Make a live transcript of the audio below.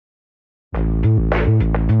Pactronic,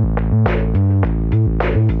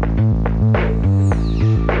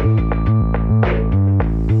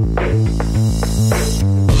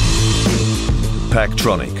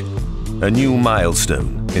 a new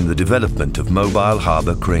milestone in the development of mobile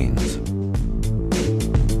harbour cranes.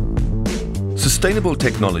 Sustainable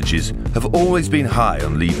technologies have always been high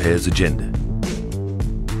on Liebherr's agenda.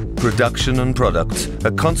 Production and products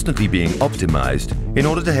are constantly being optimized in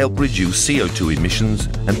order to help reduce CO2 emissions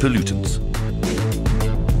and pollutants.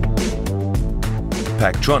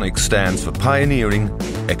 Pactronic stands for pioneering,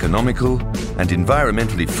 economical and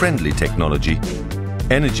environmentally friendly technology,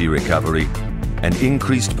 energy recovery and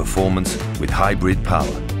increased performance with hybrid power.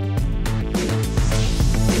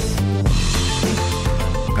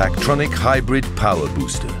 Pactronic Hybrid Power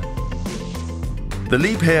Booster. The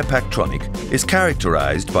Liebherr Pactronic is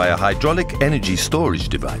characterized by a hydraulic energy storage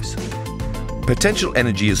device. Potential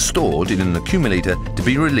energy is stored in an accumulator to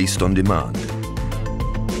be released on demand.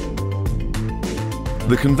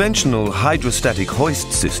 The conventional hydrostatic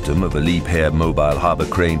hoist system of a Liebherr mobile harbour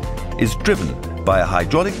crane is driven by a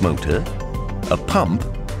hydraulic motor, a pump,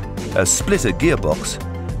 a splitter gearbox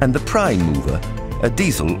and the prime mover, a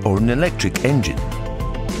diesel or an electric engine.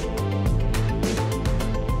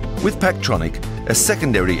 With Pactronic, a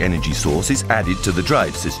secondary energy source is added to the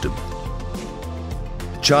drive system.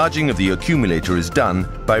 Charging of the accumulator is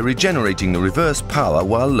done by regenerating the reverse power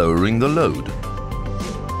while lowering the load.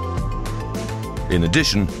 In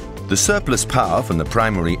addition, the surplus power from the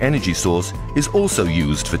primary energy source is also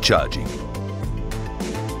used for charging.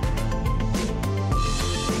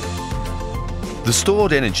 The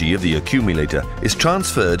stored energy of the accumulator is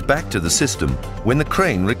transferred back to the system when the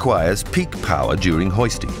crane requires peak power during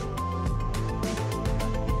hoisting.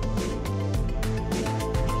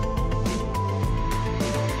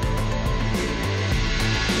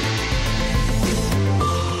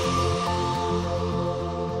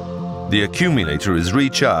 The accumulator is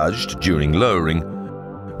recharged during lowering,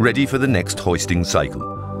 ready for the next hoisting cycle.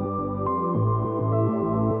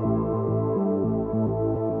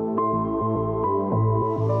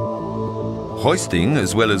 Hoisting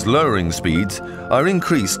as well as lowering speeds are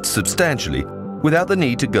increased substantially without the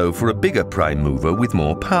need to go for a bigger prime mover with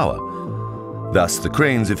more power. Thus, the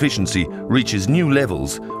crane's efficiency reaches new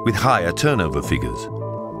levels with higher turnover figures.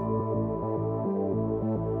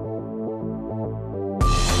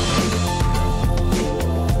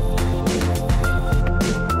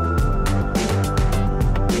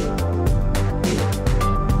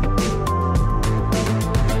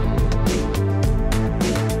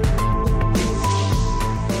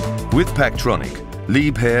 With Pactronic,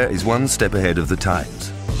 Liebherr is one step ahead of the times.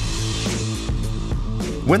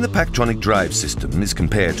 When the Pactronic drive system is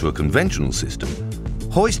compared to a conventional system,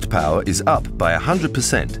 hoist power is up by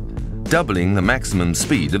 100%, doubling the maximum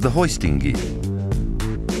speed of the hoisting gear.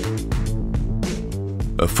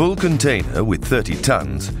 A full container with 30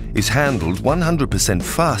 tons is handled 100%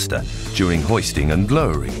 faster during hoisting and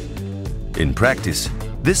lowering. In practice,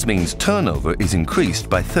 this means turnover is increased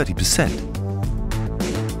by 30%.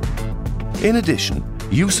 In addition,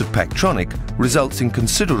 use of Pactronic results in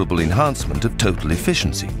considerable enhancement of total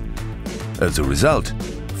efficiency. As a result,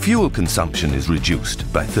 fuel consumption is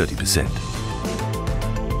reduced by 30%.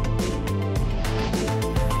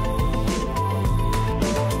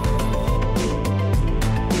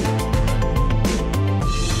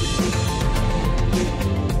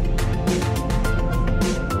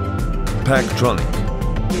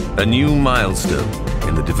 Pactronic, a new milestone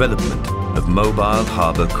in the development of mobile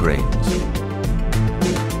harbour cranes.